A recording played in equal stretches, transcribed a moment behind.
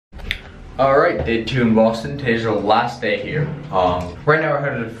Alright, day 2 in Boston. Today's our last day here. Right now we're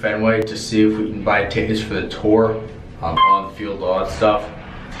headed to Fenway to see if we can buy tickets for the tour, on the field, all that stuff.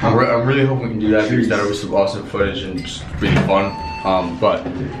 I'm really hoping we can do that because that'll be some awesome footage and just really fun. But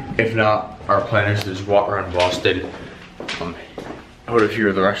if not, our plan is to just walk around Boston. Go to a few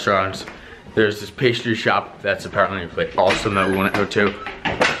of the restaurants. There's this pastry shop that's apparently like awesome that we want to go to.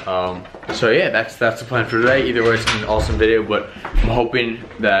 So yeah, that's the plan for today. Either way, it's an awesome video, but I'm hoping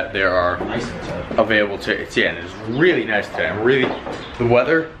that there are available tickets. Yeah, and it's really nice today. The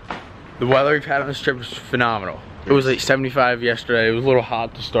weather we've had on this trip was phenomenal. It was like 75 yesterday. It was a little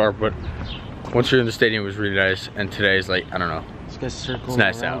hot to start, but once you're in the stadium, it was really nice. And today's like, I don't know, it's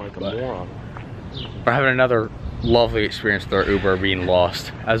nice out. Like a moron. We're having another lovely experience with our Uber being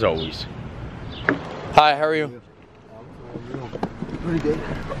lost, as always. Hi, how are you? Pretty good.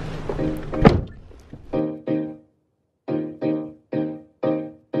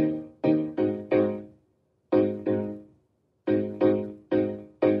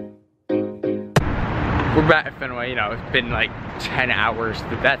 We're back at Fenway. You know, it's been like 10 hours.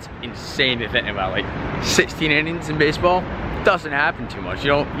 That's insane to think about. Like 16 innings in baseball doesn't happen too much. You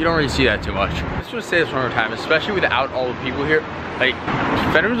don't really see that too much. I just want to say this one more time, especially without all the people here. Like,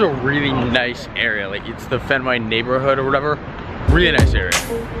 Fenway's a really nice area. Like, it's the Fenway neighborhood or whatever. Really nice area.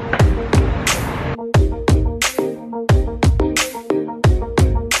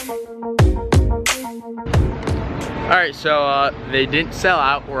 Alright, so they didn't sell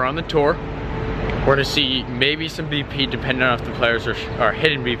out. We're on the tour. We're to see maybe some BP, depending on if the players are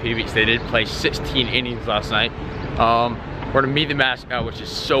hitting BP, because they did play 16 innings last night. We're to meet the mascot, which is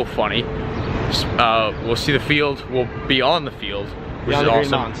so funny. We'll see the field. We'll be on the field, which is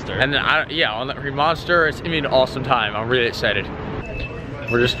awesome. Monster. And then on that Green Monster, it's gonna be an awesome time. I'm really excited.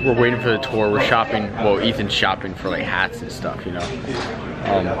 We're waiting for the tour. We're shopping. Well, Ethan's shopping for like hats and stuff, you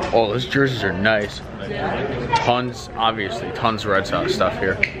know. Oh, those jerseys are nice. Tons of Red Sox stuff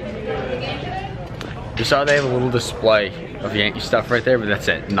here. You saw they have a little display of Yankee stuff right there, but that's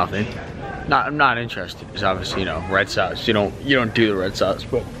it. Nothing. I'm not interested. It's obviously, you know, Red Sox. You don't do the Red Sox.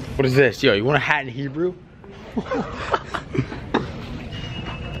 But what is this? Yo, you want a hat in Hebrew?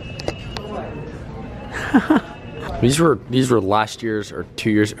 These were last year's or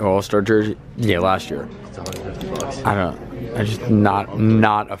 2 years All-Star jersey. Yeah, last year. I'm just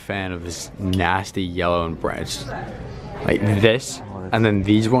not a fan of this nasty yellow and brown. It's like this, and then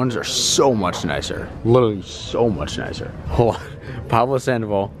these ones are so much nicer. Literally so much nicer. Hold on. Pablo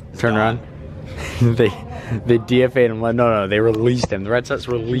Sandoval, turn around. they DFA'd him. No, they released him. The Red Sox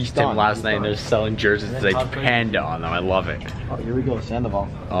released him last night, and they're selling jerseys with like Panda on them. I love it. Oh, here we go, Sandoval.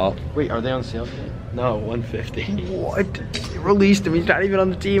 Oh. Wait, are they on sale yet? No, 150. What? They released him. He's not even on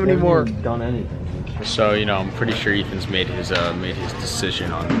the team anymore. He hasn't done anything. So, you know, I'm pretty sure Ethan's made his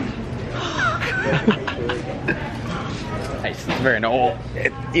decision on Nice, it's very nice.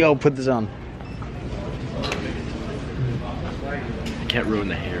 Yo, put this on. I can't ruin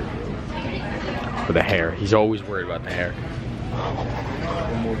the hair. For the hair. He's always worried about the hair.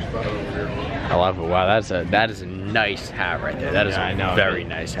 I love it. Wow, that is a nice hat right there. That is a very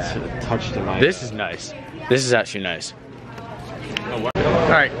nice hat. This is nice. This is actually nice.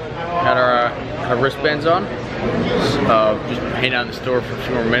 Alright, got our wristbands on. Just hang out in the store for a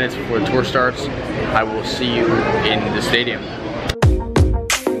few more minutes before the tour starts. I will see you in the stadium.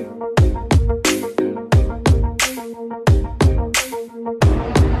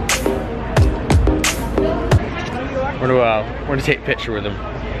 We're gonna take a picture with him.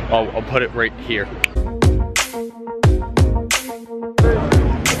 I'll put it right here.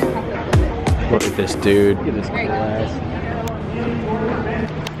 Look at this dude. Look at this glass.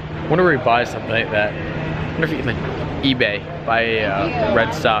 Wonder where he buys something like that. Wonder if you can like eBay buy a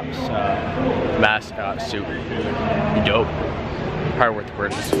Red Sox mascot suit. Be dope. Probably worth the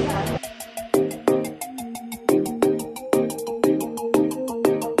purchase.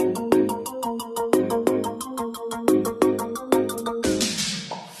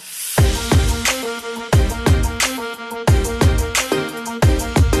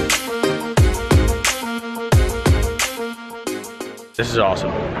 This is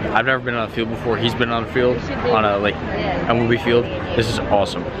awesome. I've never been on the field before. He's been on the field, on a MLB field. This is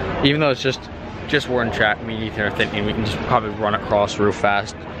awesome. Even though it's just one track, me and Ethan are thinking we can just probably run across real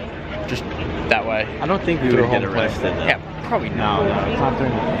fast. Just that way. I don't think we would get arrested though. Yeah, probably not. No, it's not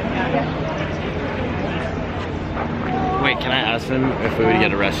doing it. Wait, can I ask them if we would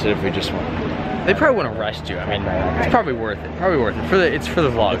get arrested if we just went? They probably wouldn't arrest you. I mean, it's probably worth it. Probably worth it. It's for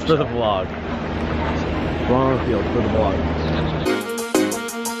the vlog. It's for the vlog. We're on the field for the vlog.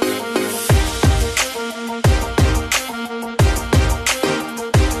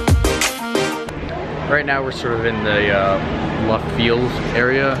 Right now we're sort of in the left field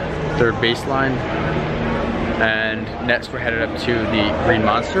area, third baseline. And next we're headed up to the Green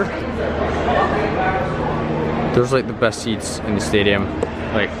Monster. Those are like the best seats in the stadium,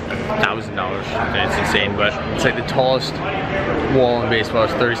 like $1,000. It's insane, but it's like the tallest wall in baseball.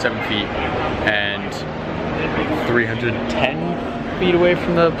 It's 37 feet and 310 feet away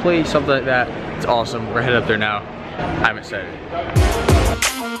from the plate, something like that. It's awesome. We're headed up there now. I'm excited.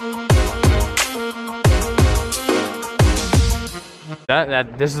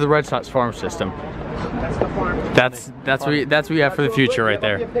 This is the Red Sox farm system. That's the farm. That's what we have for the future right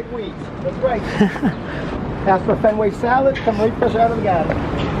there. Pick weeds. That's right. Ask for Fenway salad, come right fresh out of the garden.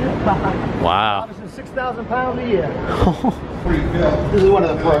 Wow. Obviously 6,000 pounds a year. This is one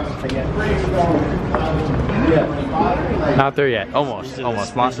of the perks I get. Yeah. Not there yet. Almost.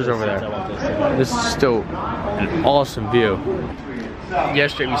 Monster's over there. This is still an awesome view.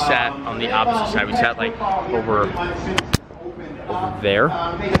 Yesterday we sat on the opposite side. We sat like over there.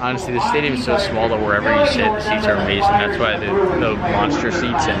 Honestly, the stadium is so small that wherever you sit, the seats are amazing. That's why the monster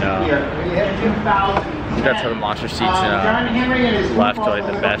seats and that's how the monster seats left are like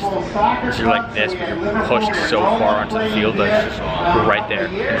the best. Because you're like this, but you're pushed so far onto the field that it's just, you're right there.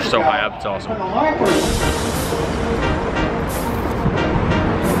 And you're so high up, it's awesome.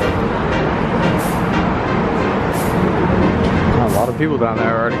 A lot of people down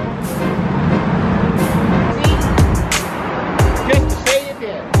there already. Just to say you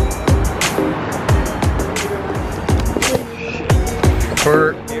did.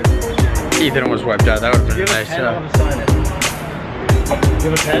 For Ethan almost wiped out. That would have been a nice shot. You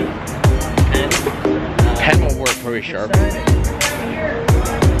have a pen? Pen won't work pretty sharp.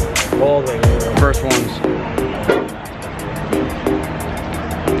 First ones.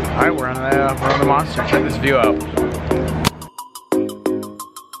 Alright, we're on the monster. Check this view out.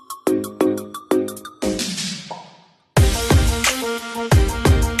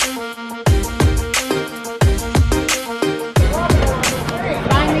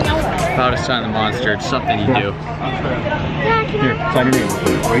 How to sign the monster, it's something you do. Here, sign your name.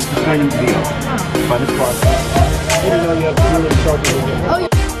 Wait to sign your deal. Find the spot.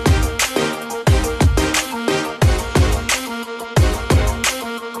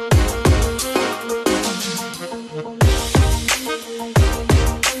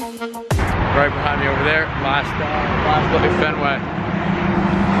 Right behind me over there, last look at Fenway.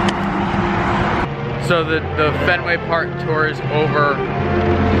 So the Fenway Park tour is over.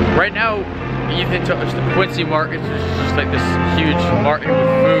 Right now, Ethan took us to Quincy Market, which is just like this huge market with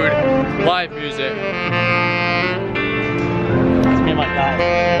food, live music. It's me and my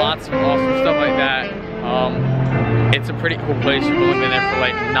guy. Lots of awesome stuff like that. It's a pretty cool place. We've only been there for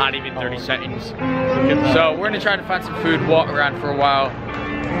like not even 30 seconds. So we're gonna try to find some food, walk around for a while.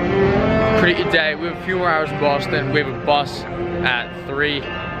 Pretty good day. We have a few more hours in Boston. We have a bus at 3.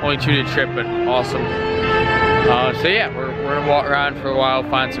 Only 2-day trip, but awesome. So yeah, we're gonna walk around for a while,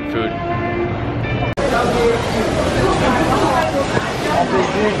 find some food.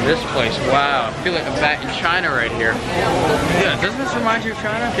 This place, wow, I feel like I'm back in China right here. Yeah, doesn't this remind you of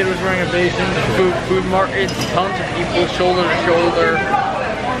China? Kid was wearing a basin. Food markets, tons of people, shoulder to shoulder.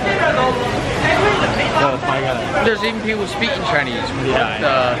 There's even people speaking Chinese.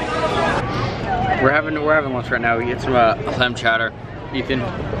 Yeah. We're having lunch right now. We get some lamb chowder. Ethan,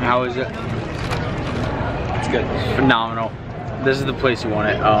 how is it? It's good. It's phenomenal. This is the place you want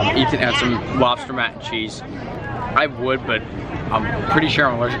it. Ethan had some lobster mac and cheese. I would, but I'm pretty sure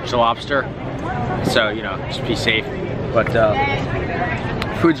I'm allergic to lobster. So, you know, just be safe. But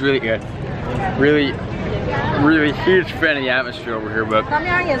food's really good. Really huge fan of the atmosphere over here, but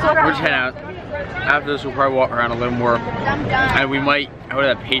we're just heading out. After this, we'll probably walk around a little more. And we might go to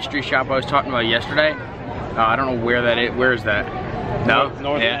that pastry shop I was talking about yesterday. I don't know where that is. Where is that? No?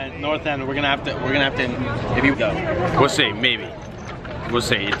 North End. We're gonna have to if you go. We'll see, maybe. We'll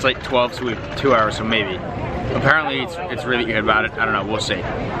see. It's like 12, so we have 2 hours, so maybe. Apparently it's really good about it. I don't know, we'll see.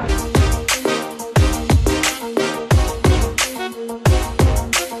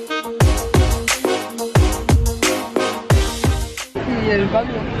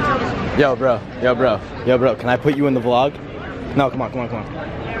 Yo bro, can I put you in the vlog? No, come on.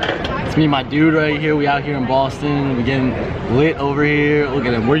 It's me and my dude right here. We out here in Boston. We getting lit over here. Look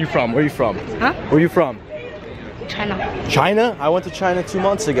at him. Where you from? Huh? Where you from? China. China? I went to China 2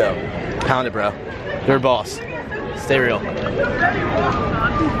 months ago. Pound it, bro. You're a boss. Stay real.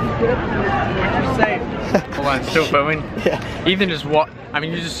 Hold on, still filming? Yeah. Ethan just walked, I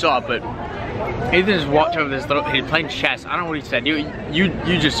mean you just saw it, but Ethan just walked over this little, he's playing chess. I don't know what he said. You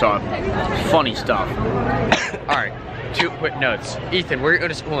just saw it. Funny stuff. Alright, 2 quick notes. Ethan, where are you going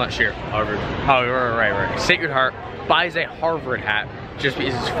to school next year? Harvard. Oh, right. Sacred Heart buys a Harvard hat just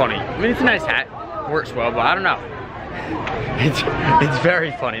because it's funny. I mean, it's a nice hat, works well, but I don't know. It's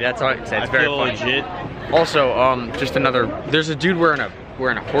very funny. That's all I can say. It's very funny. Legit. Also, just another. There's a dude wearing a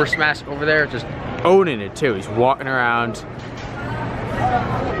horse mask over there, just owning it too. He's walking around.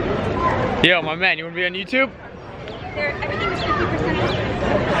 Yo, my man, you want to be on YouTube? Everything is 50%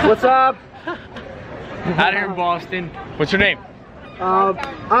 off. What's up? Out here in Boston. What's your name?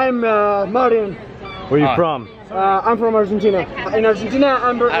 I'm Martin. Where you from? I'm from Argentina. In Argentina,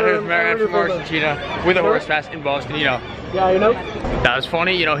 I'm Out here from Argentina with a horse mask in Boston, you know. Yeah, you know. That was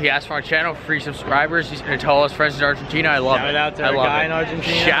funny, you know, he asked for our channel, free subscribers. He's gonna tell us friends in Argentina. I love it. Shout out to I our love guy it. in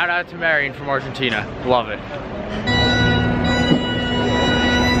Argentina. Shout out to Marion from Argentina. Love it.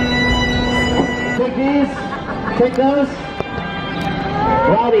 Take these. Take those.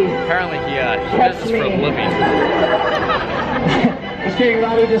 Roddy. Apparently he does this for a living. Just kidding,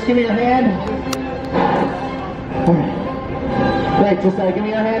 Roddy. Just give me your hand. Right, just give me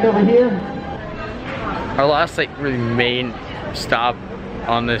your hand over here. Our last like really main stop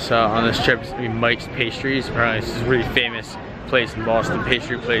on this trip is gonna be Mike's Pastries. Apparently this is a really famous place in Boston,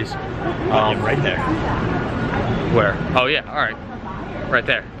 pastry place. Right there. Where? Oh yeah, alright. Right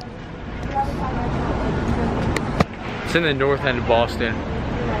there. It's in the north end of Boston.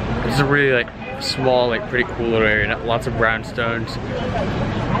 It's a really like small, like pretty cool little area. Lots of brownstones.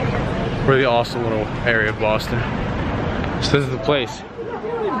 Really awesome little area of Boston. So this is the place.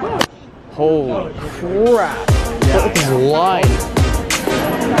 Holy crap. Look at this line.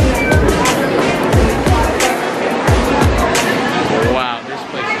 Wow, this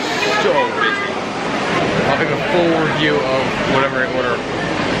place is so busy. I'll make a full review of whatever I order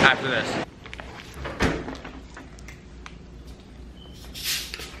after this.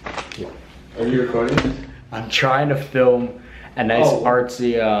 Are you recording? I'm trying to film a nice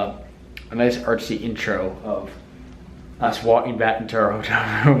artsy intro of us walking back into our hotel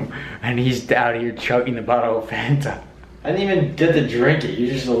room, and he's out here chugging the bottle of Fanta. I didn't even get to drink it. You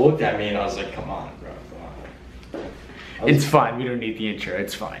just looked at me and I was like, come on, bro, come on. It's fine. We don't need the intro.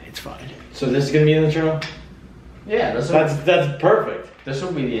 It's fine. It's fine. So this is gonna be the intro? Yeah, That's perfect. this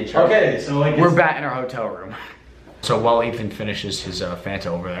will be the intro. Okay, so like We're back in our hotel room. So while Ethan finishes his Fanta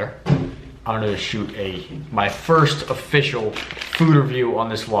over there, I'm gonna shoot my first official food review on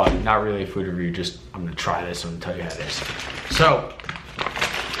this vlog. Not really a food review, just I'm gonna try this and tell you how it is. So,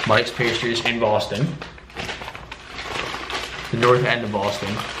 Mike's Pastries in Boston. The north end of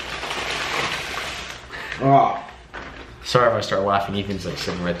Boston. Oh. Sorry if I start laughing, Ethan's like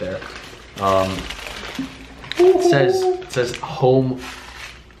sitting right there. It says home.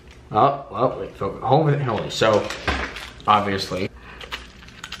 Oh, well, wait, home with Emily. So, obviously.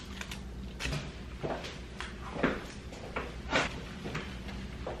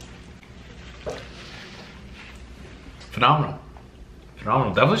 Phenomenal.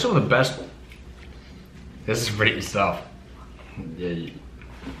 Phenomenal. Definitely some of the best. This is pretty good stuff.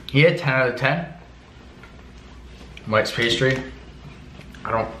 Yeah, 10 out of 10. Mike's Pastry.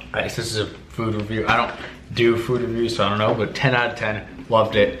 I guess this is a food review. I don't do food reviews, so I don't know, but 10 out of 10.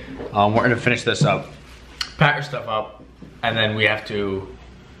 Loved it. We're gonna finish this up, pack our stuff up, and then we have to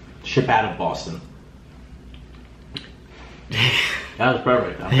Ship out of Boston. That was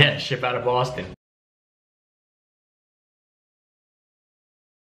perfect. Huh? Yeah, ship out of Boston.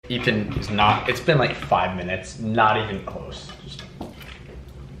 Ethan is not, it's been like 5 minutes, not even close.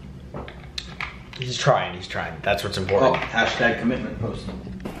 He's trying. That's what's important. Oh, hashtag commitment post.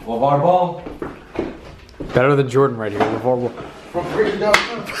 LeVar Ball. Better than Jordan right here. LeVar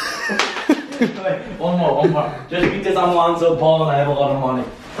One more. Just because I'm Lonzo Ball and I have a lot of money.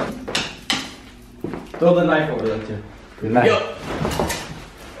 Throw the knife over there too. Good night.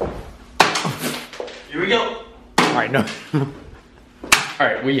 Here we go. Alright, no.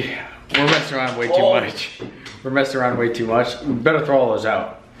 Alright, we're messing around way too much. We're messing around way too much. We better throw all those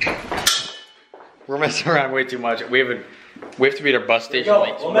out. We're messing around way too much. We have to be at our bus station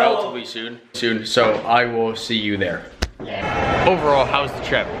like relatively soon. So I will see you there. Yeah. Overall, how's the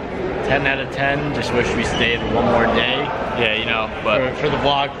trip? 10 out of 10. Just wish we stayed one more day. Yeah, you know, but For the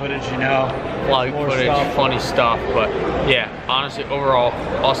vlog footage, you know. vlog footage, funny stuff. But yeah, honestly, overall,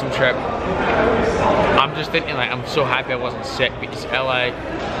 awesome trip. I'm just thinking, like, I'm so happy I wasn't sick because LA,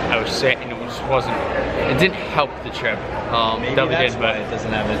 I was sick and it didn't help the trip. Maybe definitely that's did, why but it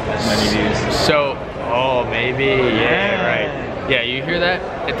doesn't have as many views. So, maybe, yeah, right. Yeah, you hear that?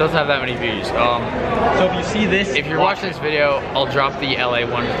 It doesn't have that many views. So if you see this, if you're watching this video, I'll drop the LA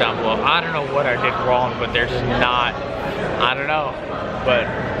ones down below. I don't know what I did wrong, but they're just not, I don't know. But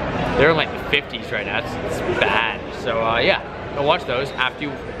they're in like the 50s right now. It's bad. So yeah, go watch those after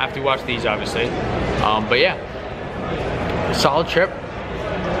you watch these, obviously. But yeah, solid trip.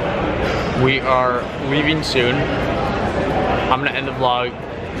 We are leaving soon. I'm gonna end the vlog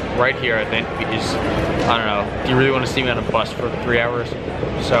right here, I think, because I don't know. Do you really want to see me on a bus for 3 hours?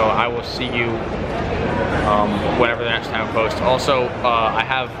 So I will see you whenever the next time I post. Also, I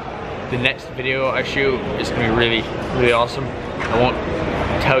have the next video I shoot is gonna be really, really awesome. I won't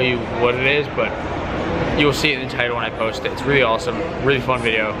tell you what it is, but you'll see it in the title when I post it. It's really awesome, really fun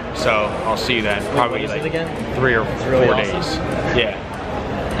video. So I'll see you then. Probably like 3 or 4 days. Yeah.